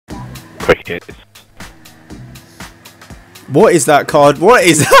Crickets. What is that card? What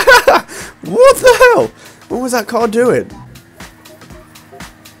is that? What the hell? What was that card doing?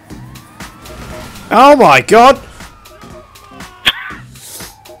 Oh my god!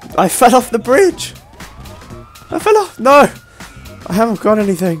 I fell off the bridge! I fell off! No! I haven't got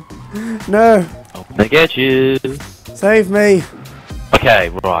anything. No! They get you. Save me! Okay,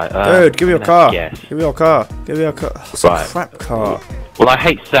 right. Dude, give me your car. Yes. Give me your car. Give me your car. It's a crap car. Well, I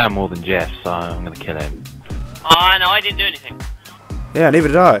hate Sam more than Jeff, so I'm gonna kill him. Oh, no, I didn't do anything. Yeah, neither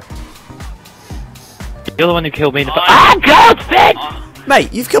did I. You're the one who killed me in the Oh, God, Finn!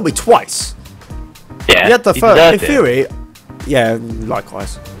 Mate, you've killed me twice. Yeah, You had the you first. In deserved it. theory. Yeah,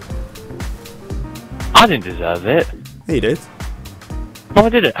 likewise. I didn't deserve it. Yeah, you did. No, I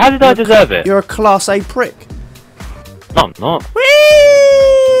didn't. How did I deserve it? You're a class A prick. No, I'm not. Whee!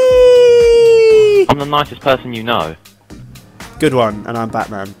 I'm the nicest person you know. Good one, and I'm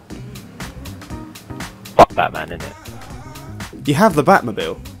Batman. Fuck Batman, innit? You have the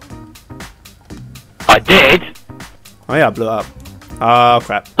Batmobile. I did? Oh yeah, I blew it up. Oh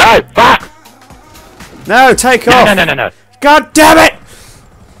crap. No, fuck! No, take No, off! no, no, no, no. God damn it!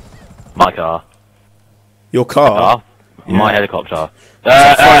 My car. Your car? Car. Yeah. My helicopter.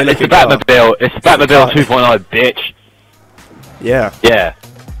 a funny It's the looking car. Batmobile. It's the Batmobile 2.0, bitch. Yeah. Yeah.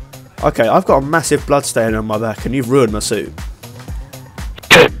 Okay, I've got a massive blood stain on my back and you've ruined my suit.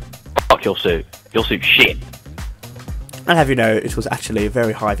 Fuck your suit. Your suit's shit. And have you know, it was actually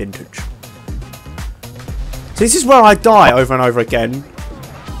very high vintage. So this is where I die over and over again.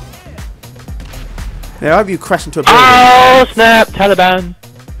 Yeah, I hope you crash into a building. Oh, snap! Taliban.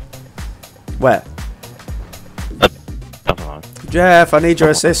 Where? Come on. Jeff, I need your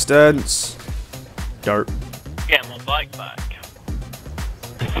assistance. Dirt. Get my bike back.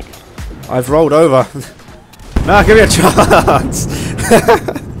 I've rolled over. No, give me a chance.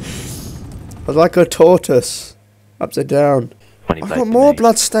 I was like a tortoise. Upside down. I've got more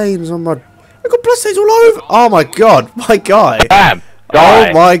blood stains on my... I've got blood stains all over. Oh my god. My guy. Bam! Die.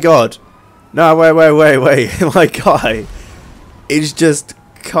 Oh my god. No, wait. My guy is just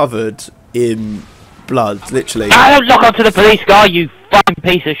covered in blood, literally. I don't look up to the police guy, you fucking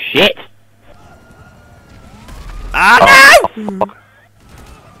piece of shit! Ah, no!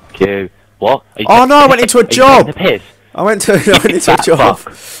 Fuck you. What? Are you Oh no, I went into a are you job! taking the piss? I went into a job.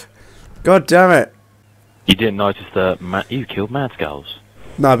 God damn it. You didn't notice that you killed Mad Skulls.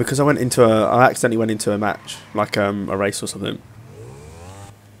 No, because I accidentally went into a match, like a race or something.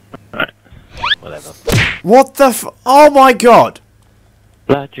 Right. Whatever. What the oh my god!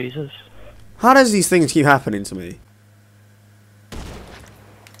 Blood Jesus. How does these things keep happening to me?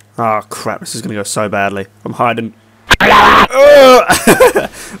 Oh crap, this is gonna go so badly. I'm hiding. Oh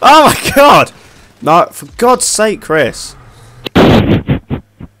my god! No, for God's sake, Chris.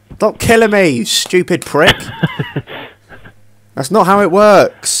 Stop killing me, you stupid prick. That's not how it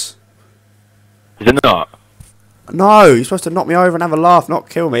works. Is it not? No, you're supposed to knock me over and have a laugh, not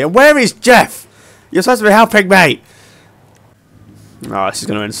kill me. And where is Jeff? You're supposed to be helping me. Oh, this is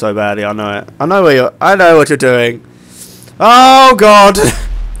going to end so badly. I know it. I know what you're doing. Oh God!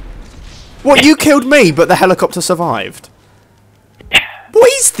 What? You killed me, but the helicopter survived. What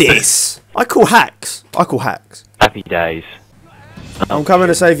is this? I call hacks. Happy days. I'm coming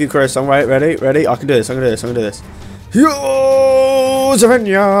to save you, Chris. I'm ready. I can do this. I'm gonna do this. Yo,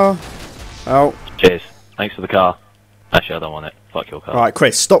 Zavenya. Oh. Cheers. Thanks for the car. Actually, I don't want it. Fuck your car. Right,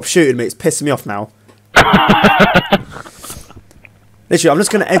 Chris, stop shooting me. It's pissing me off now. Literally, I'm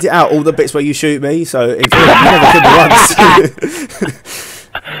just going to edit out all the bits where you shoot me, so in theory, you never killed me once.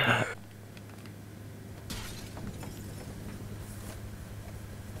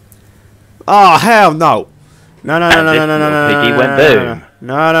 Oh, hell no. No. Piggy went boom.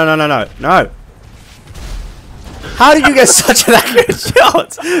 No. How did you get such an accurate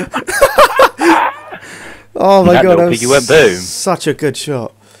shot? Oh my god, that Piggy went boom. was such a good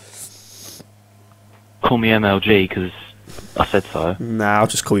shot. Call me MLG because I said so. Nah, I'll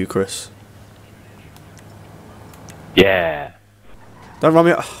just call you Chris. Yeah. Don't run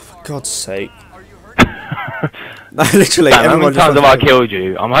me. Oh, for God's sake. No, literally, Damn, how everyone many just times have wants I killed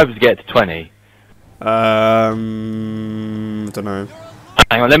you? I'm hoping to get to 20. I don't know.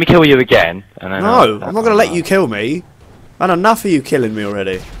 Hang on, let me kill you again. And then No, I'm not going to let you kill me. I've had enough of you killing me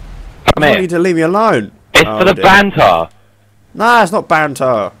already. Come I want here. you to leave me alone. It's Oh, for the dear. banter. Nah, it's not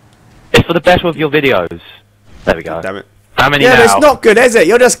banter. It's for the best of your videos. There we go. Damn it. How many Yeah, now? but it's not good, is it?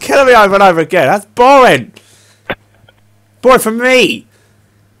 You're just killing me over and over again. That's boring. Boring for me.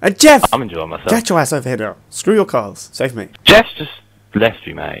 And Jeff, I'm enjoying myself. get your ass over here now. Screw your cars. Save me. Jeff's just left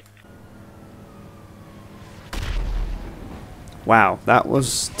you, mate. Wow, that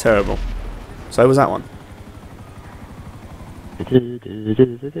was terrible. So was that one.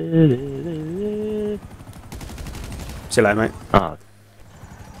 See you later, mate. Ah.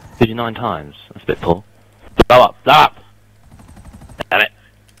 Did you 9 times? That's a bit poor. Blow up! Blow up! Damn it.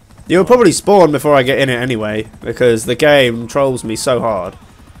 You'll probably spawn before I get in it anyway, because the game trolls me so hard.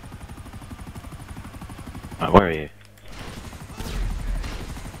 Right, where are you?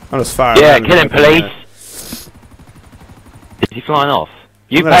 I'm just firing. Yeah, around kill him, and everything, police! Is he flying off?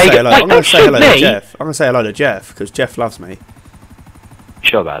 You I'm gonna pay say hello. Wait, I'm gonna don't say shoot hello to me! Jeff. I'm gonna say hello to Jeff because Jeff loves me.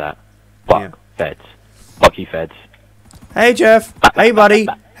 Sure about that. Fuck. Yeah. Feds. Fuck you, feds. Hey Jeff. Hey buddy.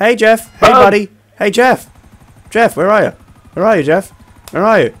 Hey Jeff. Hey buddy. Hey Jeff. Jeff, where are you? Where are you, Jeff? Where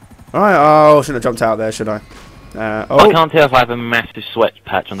are you? Alright. Oh, I shouldn't have jumped out there, should I? I Oh. can't tell if I have a massive sweat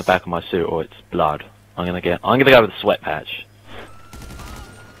patch on the back of my suit or it's blood. I'm gonna go with the sweat patch.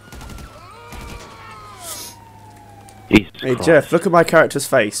 Jesus Hey Christ. Jeff, look at my character's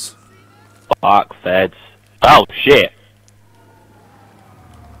face. Fuck, feds. Oh shit!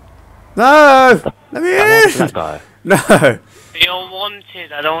 No! Let me That in! guy. No! You're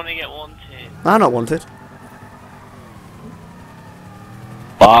wanted. I don't want to get wanted. I'm not wanted.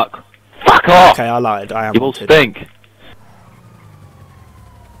 Fuck. Fuck off! Okay, I lied. I am You all wanted. stink.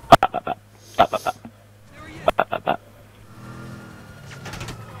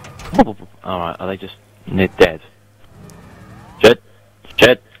 Alright, are they just dead?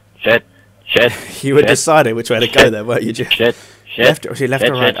 Shed. You were Shit. deciding which way to go there, weren't you, Jeff? Shit. Left or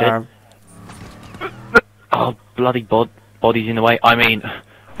right arm? Oh, bloody bodies in the way. I mean,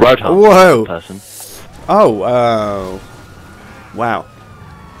 Roadhog Whoa! person. Oh, wow.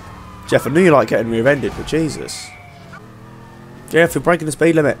 Jeff, I knew you like getting rear-ended, but Jesus. Jeff, you're breaking the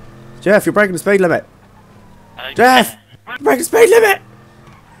speed limit. Jeff, you're breaking the speed limit. Jeff! You're breaking the speed limit!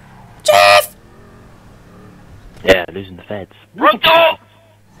 Jeff! Yeah, losing the feds. Roto!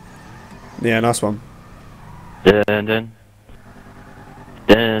 Yeah, nice one. Dun.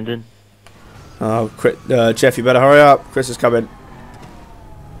 Oh, Jeff, you better hurry up. Chris is coming.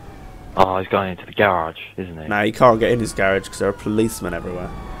 Oh, he's going into the garage, isn't he? Nah, you can't get in his garage because there are policemen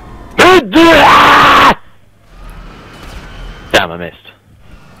everywhere. Damn, I missed.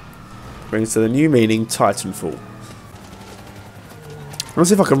 Brings to the new meaning, Titanfall. Let's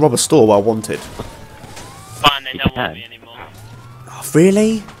see if I can rob a store while wanted. Fine, they You don't want can. me anymore. Oh,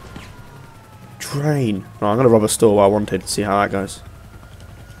 really? Train. Right, I'm going to rob a store while wanted. See how that goes.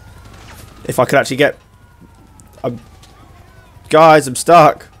 If I could actually get... Guys, I'm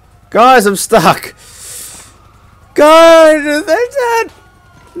stuck. Guys, I'm stuck. Guys, they're dead.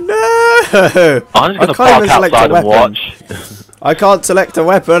 No. I'm just I gonna can't park even select a outside and weapon. watch. I can't select a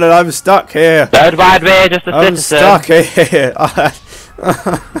weapon and I'm stuck here. Don't mind me, just a I'm citizen. stuck here. Well,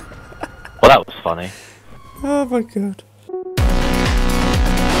 that was funny. Oh my god.